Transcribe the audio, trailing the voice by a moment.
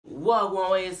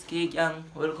Wagwan YSK gang,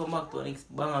 welcome back to our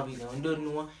next banger video. You don't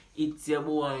know, it's your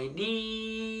boy Dido.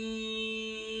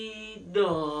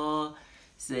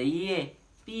 So yeah,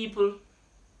 people.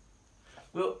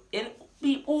 Well,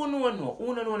 people who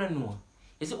know.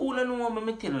 You see, who know what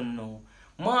me tell you now.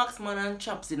 Marksman and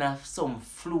Chxpz have some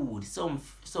fluid, some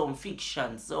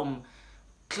fiction, some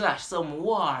clash, some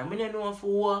war. Me don't know for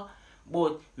war,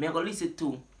 but me go listen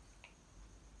to.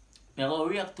 Me go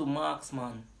react to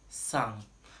Marksman song.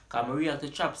 Cause I react to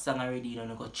Chxpz song already,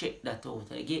 and I go check that out.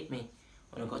 You get me?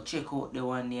 When I go check out the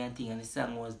one day and thing, and the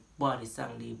song was bad. The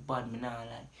song they bad, me nah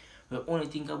lie. But only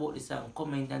think about the song,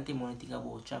 comment and tell me only think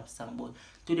about Chxpz song. But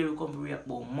today we come to react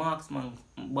about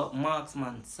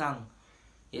Marksman song.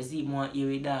 You see more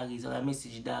eerie doggies or a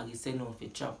message doggies send out for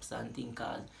Chxpz and thing.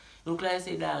 Cause look like I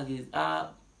say doggies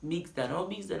Big Star. No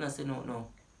Big Star I say no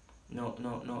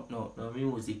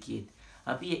music yet.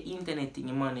 I pay internet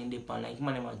thing man in the pan like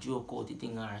man a joke out the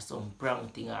thing or some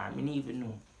prank thing or me even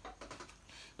know.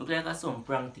 Look like a some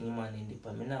prank thing man in the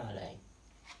pan, me not like.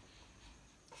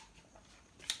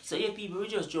 So yeah people, we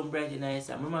just jump right in and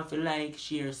remember to like,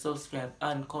 share, subscribe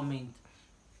and comment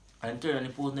and turn on the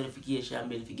post notification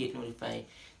bell if you get notified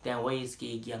then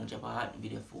YSK gang drop a hot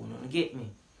video phone. You get me?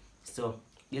 So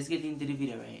let's get into the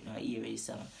video right now, hear this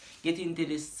song. Get into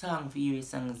the song for hear this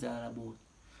song is all about.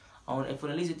 And if you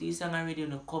listen to this song already,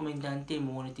 you comment and tell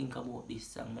me what you think about this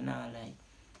song. I not like.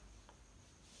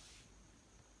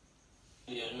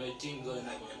 Yeah, no thing going on.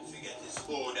 Forget this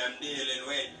food I'm dealing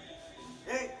with.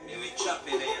 Hey, we chop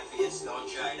it in your face, don't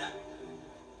try that.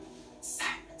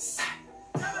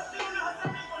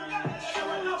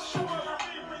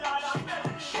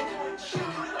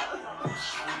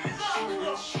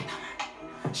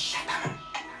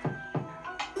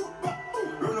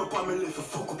 Me live for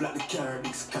fuck up like the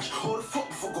Caribbean cash. How the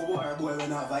fuck a war boy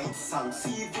when I have a hit song?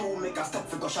 See if you make a step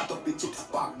for go shut up the chips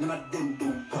back. None of them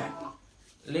do back.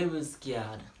 Level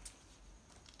scared.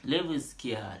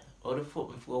 How the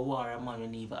fuck for a war a man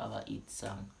when never have a hit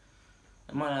song?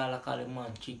 The man all call the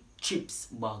man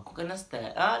Chxpz bag. What kind of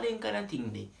style? All them kind of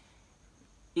thing there.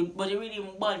 But you really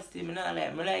bad still, me not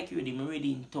like. Me like you, me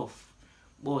ready tough.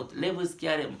 But level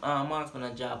scared, Marksman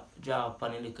a job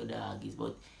on the little doggies.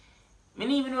 But I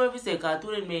don't even know if you say, because two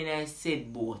of them I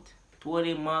said both. Two of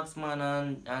them Marksman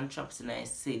and Chxpz and I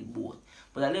said both.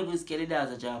 But I level scared the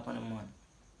dogs a job on the man.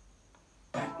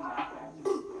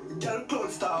 Girl,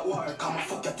 clothes start war, come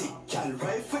fuck your thick girl.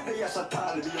 Right foot the yes at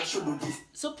all, you should do this.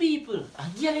 So people, a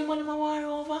girl them man war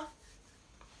over?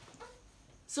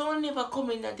 So never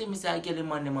comment and tell me say a girl them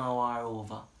man war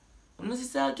over. I'm not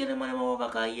say a girl them man over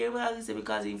because here I say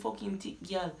because he fucking thick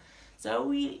girl. So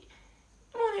really,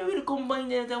 man really combine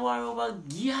them to war over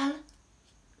girl?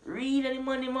 Really the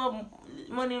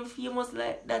man famous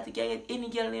like that you can get any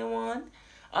girl they want?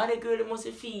 Or the girl they must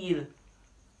feel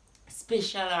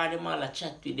special or them all a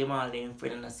chat with them all them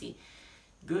friends and say,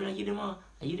 girl you them a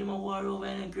war over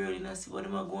and the girl you see what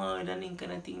them a go on with and them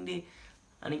kind of thing there.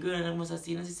 And the girl them must have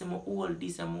seen and say I'm all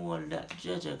this and all that.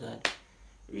 Judge of God.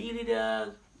 Really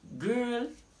dog? Girl?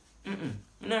 Me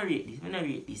not rate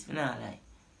this, me not lie.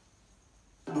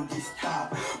 Do this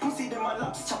stop. Pussy them a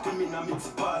laps chopping me in a mix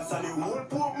parts and the whole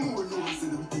pork more nose in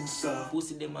them things sharp.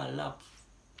 Pussy them a lap,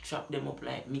 chop them up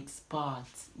like mixed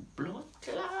parts. Blood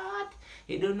clot.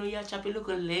 You don't know you chop a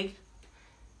little leg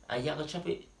and you can chop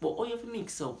it. But how you have to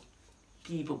mix up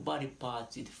people body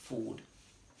parts with food?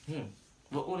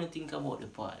 But only think about the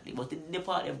part. But the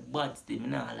part is bad still, me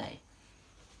not lie.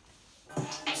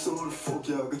 So the fuck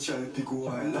you go try to pick a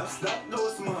while. That's that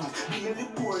those man. Being in the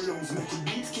poor lungs make the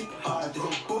beats keep hard. They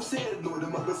don't boss head no,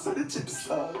 them a go say the Chxpz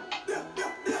salt.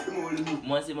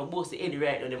 Man say my boss the head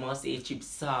right now, they must say Chxpz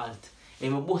salt.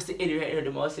 And my boss the head right now,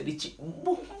 they must say the Chxpz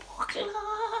boom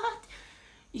clot.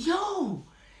 Yo!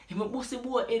 And my boss the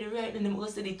boy head right now, they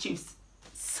must say the Chxpz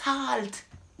salt.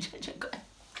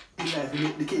 Life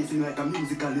make the case in like a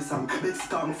musical song. Let's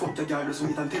call me fuck your girl, just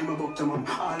wait and tell me about your mom.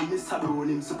 All Miss Hadron,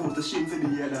 him supposed to shame for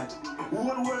me hear that.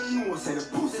 One world knows say the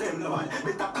pussy them the bad.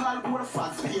 Better call go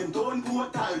fast pain, don't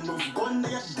put all enough gun to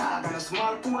your dog and a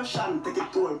small portion. Take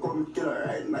it all, come kill her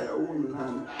right in your own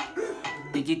land.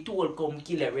 Take it all, come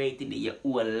kill her right in your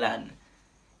own land.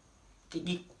 Take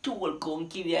it all, come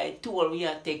kill her. I told we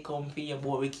have to come for your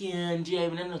boy. We can't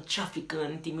drive, no traffic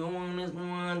and thing. We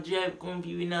want to drive, come for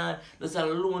you now. There's a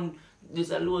loan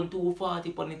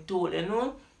 240 on the toll, you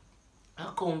know?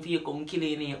 I come for you, come kill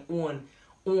in your own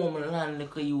home land.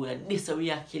 Look at you, this is we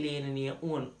are killing in your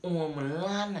own home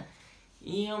land.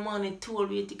 Yeah, man, the toll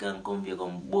we can come for you,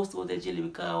 come bust out the jelly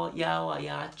because you're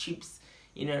Chxpz.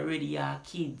 You know, already your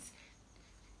kids.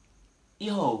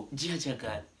 Yo, Judge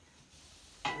God.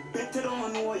 Better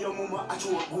don't know your mama a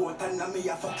joke goat and me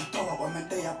a fuck it up when me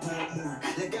day a poor more.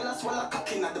 The girl a swallow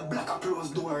cock in at the black a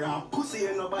closed door and pussy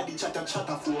ain't nobody chatter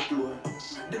folklore.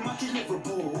 The Mackie level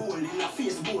bore hole in a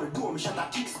face board. Go me shot a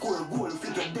kick score goal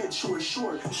flip a dead short.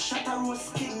 Shot a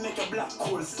roast skin make a black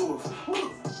coal stove.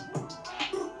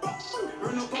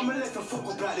 Run up on me left and fuck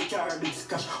up like the Caribbean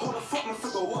cash. How the fuck me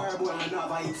figure war boy when I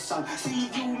have a hit song? See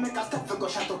if you make a step for go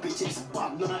shut up your chips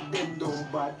bag. None of them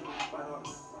don't bad.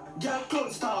 Girl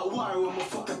clown start war when me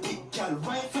fuck a thick girl.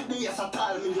 Right for the yes I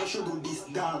tell me you should do this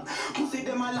dog. Pussy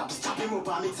them a laps chop him up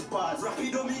and mix parts.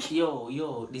 Rapido me.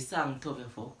 Yo, the song tough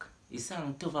as fuck. The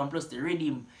song tough and plus the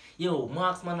rhythm. Yo,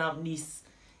 Marksman have this.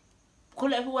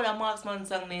 Could like what a Marksman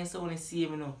song they sound the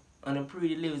same, you know. And the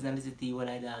pretty lives and listen to what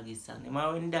I dog is song. The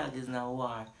man when dog is now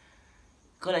war.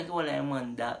 Could like what I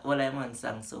man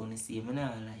song sound the same, you know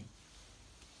like.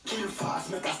 Kill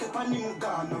fast, make a step on him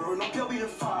gun. Run up your will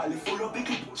fall. Full up a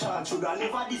clip charge. Should I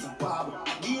never this bob?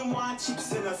 Give him one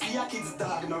chips and I see a kid's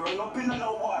dog. No run up in a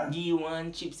war. Give you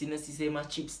one chips in a see my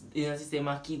chips. In a see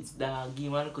my kids dog.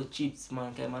 Give one look chips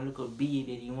man. Cause man look a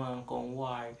baby. You want come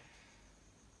war.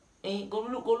 Eh, go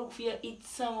look for your hit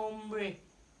song, hombre.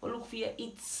 Go look for your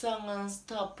hit song and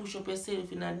stop push up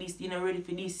yourself in a this. You're not ready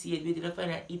for this yet. Wait till you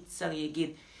find a hit song you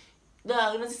get.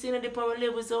 Dog, you know see the power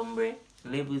levels, hombre.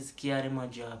 Levels carry my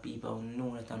job, people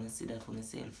know that and see that for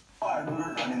myself.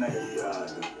 Running in your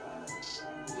yard.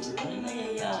 Running in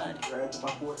your yard. Right to my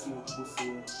Portsmouth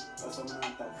pussy. That's what I'm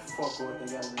talking. Fuck out the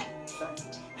girl.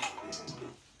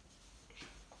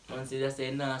 Man say that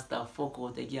say nah stop fuck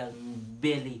out the girl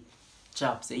belly.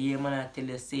 Chxpz, so yeah man I tell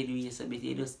you say the way so but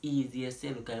you just easy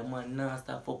yourself because man nah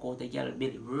stop fuck out the girl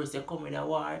belly. Worse you come in a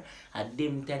war at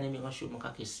them time I'm gonna shoot my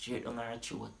cocky straight on her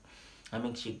throat. I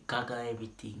make she gaga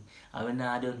everything. And when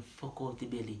I don't fuck out the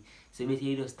belly. So but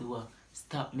you just do a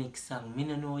stop make song. Me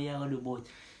no know what you all about.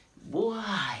 Boy,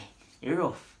 you're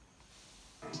rough.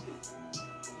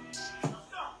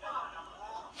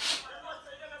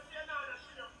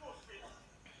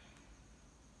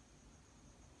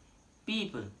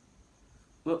 People,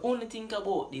 we only think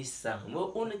about this song.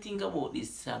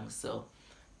 So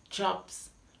Chxpz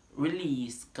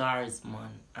released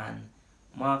MARKSMAN and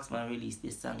MARKSMAN released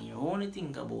this song. You only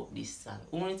think about this song.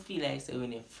 Only feel like say when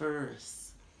the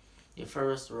first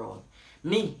round.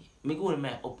 Me go with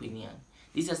my opinion.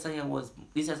 This song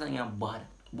bad,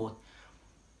 but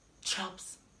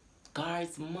Chxpz,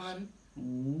 MARKSMAN,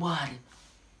 bad.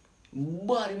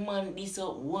 Body man this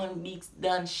up one big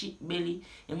damn shit belly.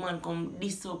 A man come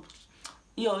this up.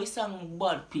 Yo, it's some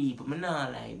bad people, me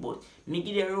not lie, but me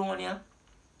give the round ya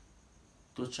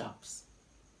to Chxpz.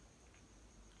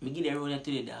 Me give the round ya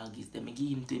to the doggies. Then me give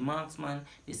him to the MARKSMAN.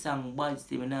 The song bad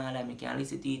still me not lie. Me can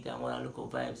listen to it and wanna look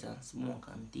up vibes and smoke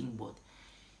and thing, but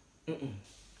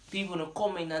people no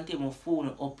comment and tell my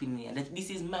phone opinion. This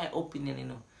is my opinion, you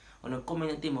know. When you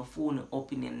comment and tell my phone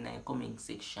opinion in the comment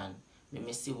section. Let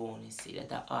me see what you say.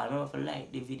 That's all. Remember to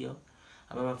like the video.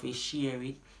 Remember to share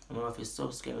it. Remember to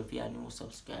subscribe if you're a new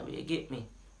subscriber. You get me?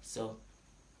 So,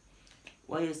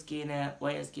 why you scared out?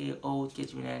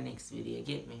 Catch me in the next video. You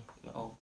get me?